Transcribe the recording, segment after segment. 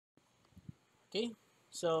Okay,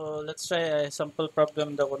 so let's try a sample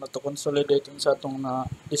problem that to consolidate sa atong na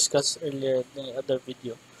discuss earlier in the other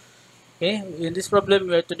video. Okay, in this problem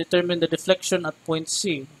we have to determine the deflection at point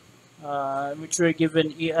C, which we're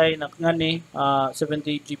given EI na ngani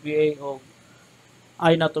 70 GPa o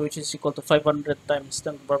I na to which is equal to 500 times 10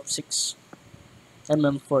 to the power of 6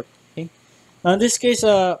 mm4. Okay, now in this case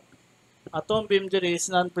atong beam diri is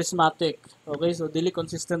non-prismatic. Okay, so dili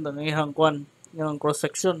consistent ang ihang kwan, yung cross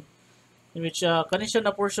section. In which kani siya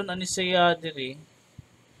na portion ani siya diri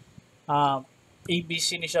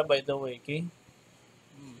ABC ni siya by the way, okay?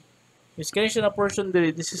 Is kani siya na portion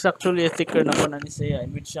diri, this is actually a thicker na kuan ani siya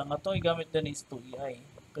in which ang atong igamit din is 2EI,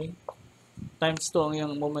 okay? Times 2 ang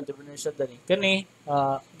yung moment of inertia diri. Kani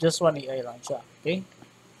just 1EI lang siya, okay?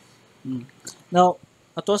 Now,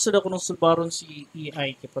 ato sa da kunong sulbaron si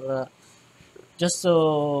EI kay para just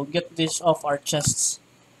to get this off our chests.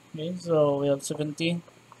 Okay, so we have 70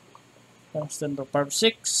 times 10 to the power of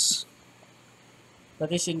 6.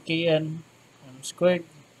 That is in kn squared.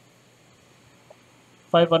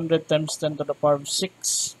 500 times 10 to the power of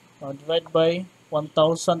 6. Divided by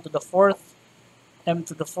 1000 to the 4th. M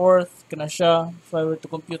to the 4th. Kana siya. If I were to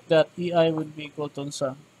compute that, EI would be equal to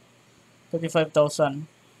sa 35,000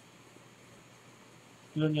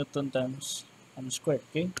 kilonewton times m squared.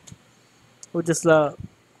 Okay? We'll just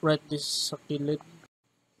write this sa kilid.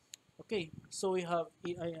 Okay, so we have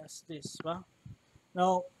EI as this, ba?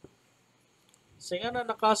 Now, sa nga na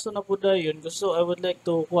nakaso na po dayon, gusto I would like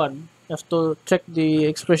to have to check the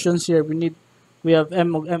expressions here. We have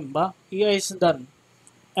M og M, ba? EI is done.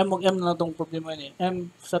 M og M na itong problema ni.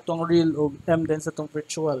 M sa tong real o M din sa tong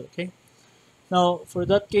virtual, okay? Now, for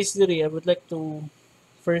that case diri, I would like to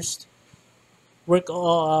first work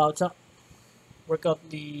out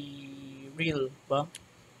the real, ba?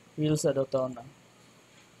 Real sa daw taon na.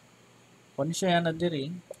 Kung siya na diri,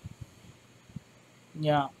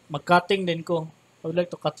 mag-cutting din ko. I would like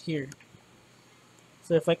to cut here.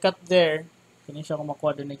 So if I cut there, kani siya ko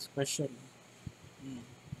makuha din expression.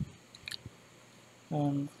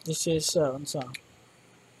 This is 300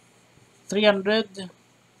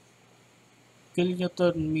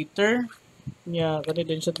 kilonewton meter. Kani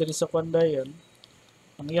din siya diri sa kwanda yon.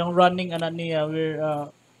 Ang iyang running ana niya, we're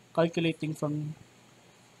calculating from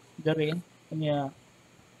diri. Kanya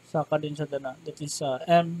saka din siya dana. That is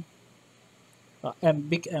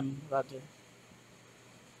big M rather.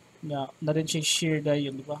 Na rin siya shear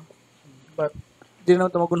dayon, di ba? But di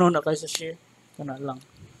na ito magunaw na kayo sa shear. Kana lang.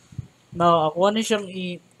 Now, ako ano siyang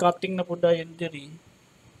i-cutting na po dayon diri.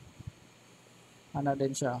 Ana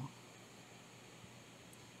din siya.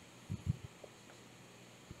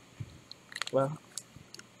 Well,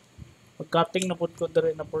 pag-cutting na po ko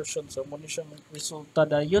diri na portion. So, muna siyang resulta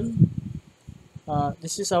dayon.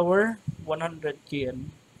 This is our 100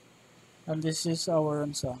 kN. And this is our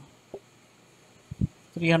 300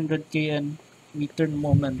 kN meter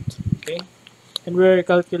moment. Okay? And we're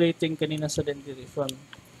calculating kanina sa dendiri from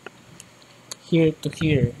here to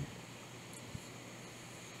here.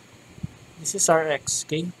 This is our x,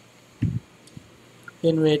 okay?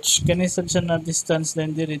 In which kanina siya na distance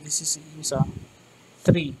dendiri, this is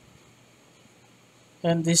 3.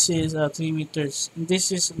 And this is 3 meters. And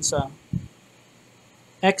this is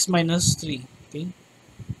x minus 3, okay?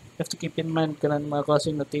 You have to keep in mind kanan mga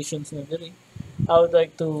causing notations na diri. I would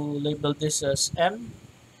like to label this as M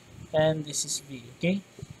and this is V, okay?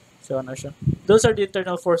 So ano siya? Those are the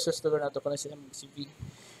internal forces na nato kana si M and si V.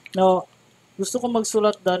 Now, gusto ko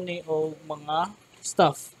magsulat dani o mga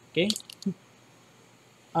stuff, okay?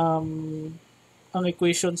 Ang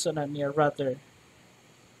equations ana niya rather.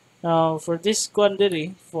 Now, for this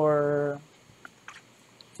quantity, for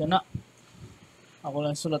kana ako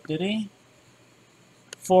lang sulat diri.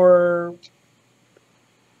 For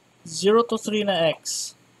 0 to 3 na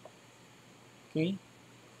x. Okay?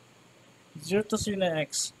 0 to 3 na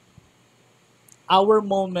x. Our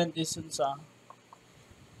moment is 300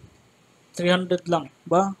 lang.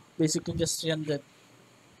 Ba? Basically just 300.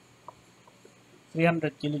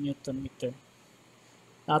 300 kilonewton meter.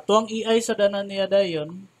 Ito ang EI sa danan niya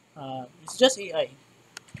dayon. It's just EI.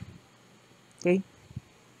 Okay?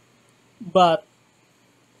 But,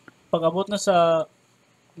 pag abot na sa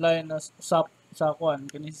line na sa kuan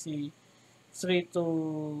kani si 3 to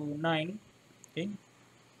 9, okay?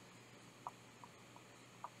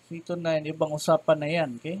 3 to 9 ibang usapan na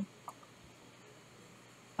yan, okay?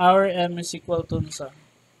 Our M is equal to 100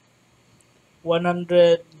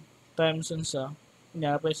 times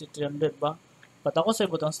niya pa si 300 ba? But ako sa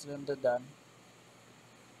ibutang 300 dan.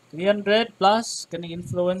 300 plus kaning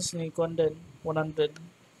influence ni kuan 100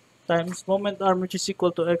 times moment arm which is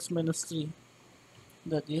equal to x minus 3.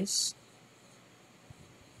 That is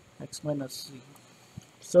x minus 3.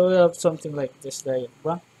 So we have something like this diagram,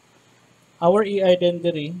 ba? Our EI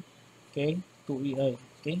density, okay, to EI,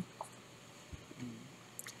 okay?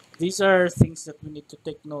 These are things that we need to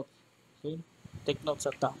take note, okay? Take notes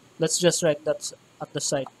at that. Let's just write that at the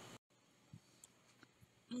side.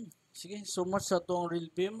 Sige, so much sa itong real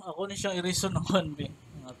beam. Ako ni siyang i-reason ng 1 beam.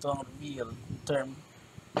 Itong real term.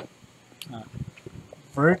 Uh,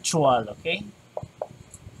 virtual, okay?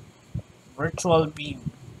 Virtual beam.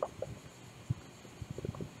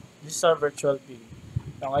 This is our virtual beam.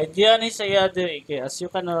 Ang idea ni sa iya diri kay as you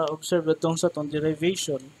can observe itong sa itong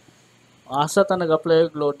derivation, asa ta nag-apply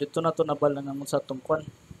og load dito na to nabalan namon sa itong kwan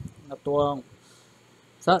natuang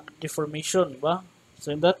sa deformation ba.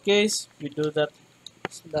 So in that case, we do that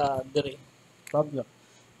the diri problem.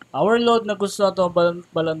 Our load na gusto nato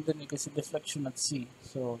balan din kasi deflection at C.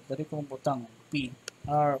 So diri kong butang P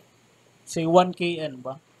or say 1 kN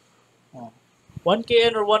ba. Oh. 1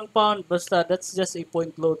 kN or 1 pound basta that's just a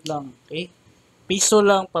point load lang, okay? Piso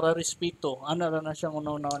lang para respeto. Ana ra na siyang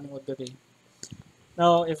una-una ni diri.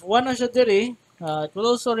 Now, if 1 na siya diri, it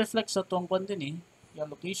will also reflect sa tuwang kwan din yung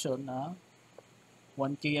location na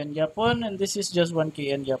 1 kN Japon and this is just 1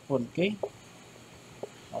 kN Japon, okay?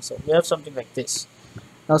 So, we have something like this.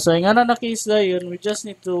 Now, so yung na case na yun, we just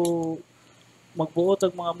need to magbuot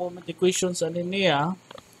ang mga moment equations anin niya.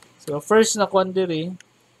 So, first na kwan diri,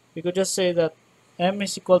 we could just say that M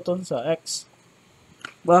is equal to sa X.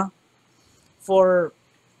 Ba? For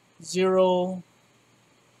 0,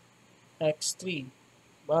 x3.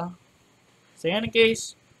 Ba? So, in any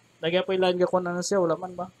case, lagyan po ilan ko na siya, wala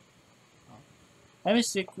man ba? M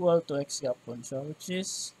is equal to x yapon siya, which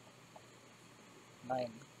is 9.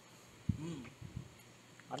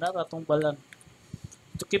 Ano atong balan?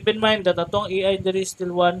 To keep in mind that atong EI there is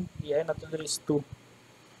still 1, EI natin there is 2.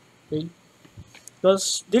 Okay?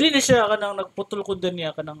 Because, dili na siya kanang nagputol ko din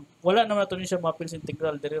niya, kanang wala naman ito niya mapin sa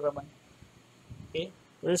integral, diri raman. Okay?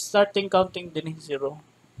 We're starting counting din 0,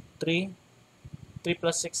 3, 3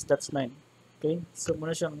 plus 6, that's 9. Okay? So,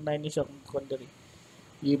 muna siyang 9 niya siya kung diri.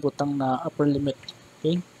 Ibutang na upper limit.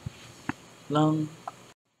 Okay? Lang.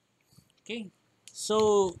 Okay.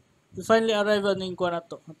 So, we finally arrive at yung kuha na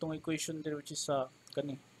to. Itong equation there which is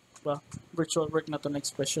kani. Diba? Virtual work na to na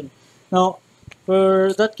expression. Now,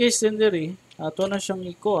 for that case din diri, ato na siyang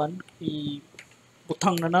ikuan,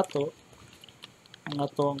 ibutang na nato ang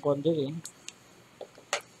ato ang kuan diri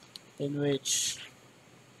in which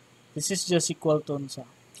this is just equal to sa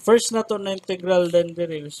first na to na integral then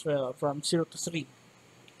diri is from 0 to 3.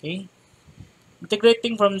 Okay?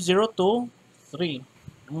 Integrating from 0 to 3.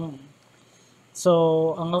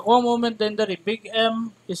 So, ang ako moment then diri, big M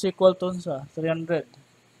is equal to sa 300.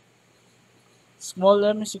 Small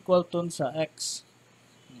m is equal to sa x.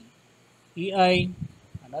 EI,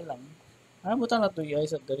 ano lang. Ano butang na to EI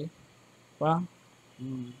sa diri? Pa?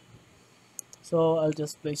 So, I'll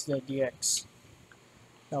just place the dx.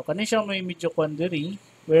 Now, kani siya may medyo quandary.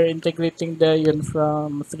 We're integrating the yun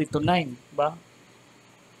from 3 to 9. Ba?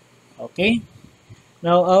 Okay?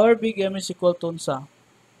 Now, our big M is equal to sa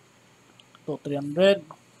 300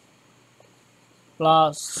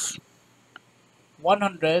 plus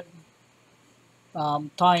 100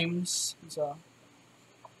 times sa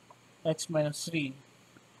x minus 3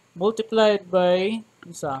 multiplied by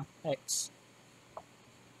sa x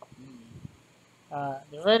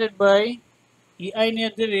divided by EI niya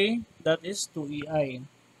diri, that is 2EI.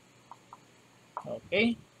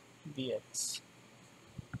 Okay? dx.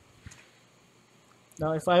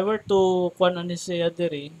 Now, if I were to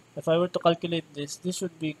if I were to calculate this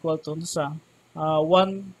would be equal to sa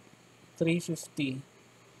 1,350.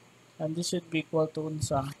 And this should be equal to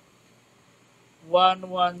sa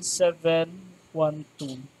 11712.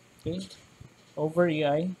 Okay? Over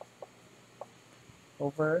EI.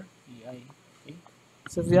 Okay?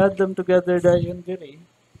 So, if we add them together yun diri,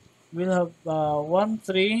 we'll have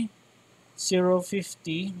 13050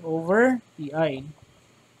 over EI.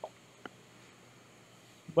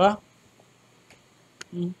 Ba?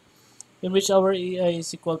 In which our EI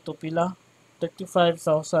is equal to pila?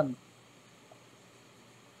 35,000.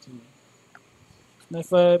 Now,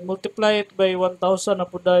 if I multiply it by 1,000 na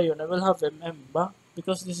po dayon, I will have ba?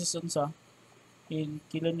 Because this is in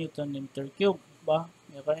kilonewton meter cube, ba?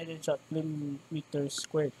 Kanina din siya, kilometer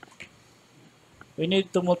squared. We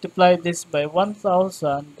need to multiply this by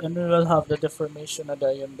 1,000 and we will have the deformation na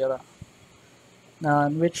dayon dira.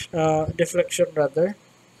 In which, deflection rather.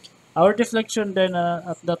 Our deflection then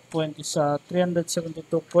at that point is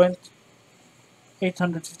 372.857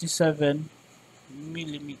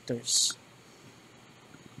 millimeters.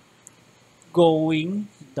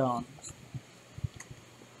 Going down.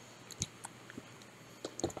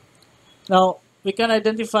 Now, we can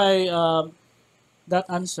identify that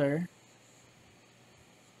answer.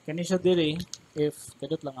 Kani siya diri if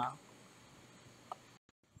kadot lang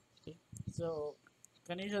Okay. So,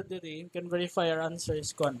 kani siya diri, you can verify our answer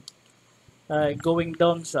is kon. Going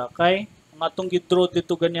down siya. Kay, ang atong gidraw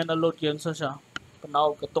dito ganyan na load yan sa siya.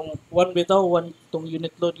 Panahog. Itong 1 bitaw, 1 itong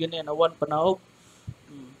unit load ganyan na 1 panahog.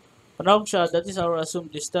 Panahog siya, that is our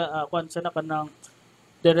assumed lista. Kwan siya na kanang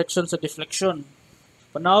direction sa deflection.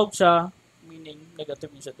 Panahog siya, meaning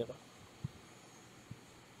negative na siya, diba?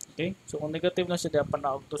 Okay? So, kung negative na siya,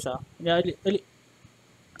 panahog to siya.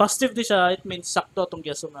 Positive di siya, it means sakto itong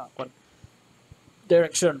gyasum na kwan.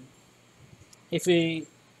 Direction. If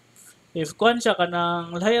kwan siya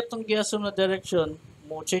kanang lahayat tong gyasum na direction,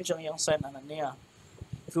 mo change ang iyang sign ana niya.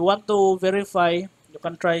 If you want to verify, you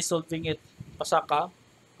can try solving it pasaka.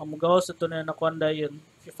 Ang mugawas ito na nakuan dayon.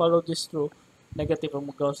 If you follow this through, negative ang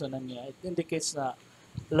mugawas na niya. It indicates na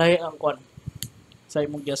lahi ang kwan sa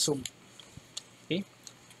imong gyasum.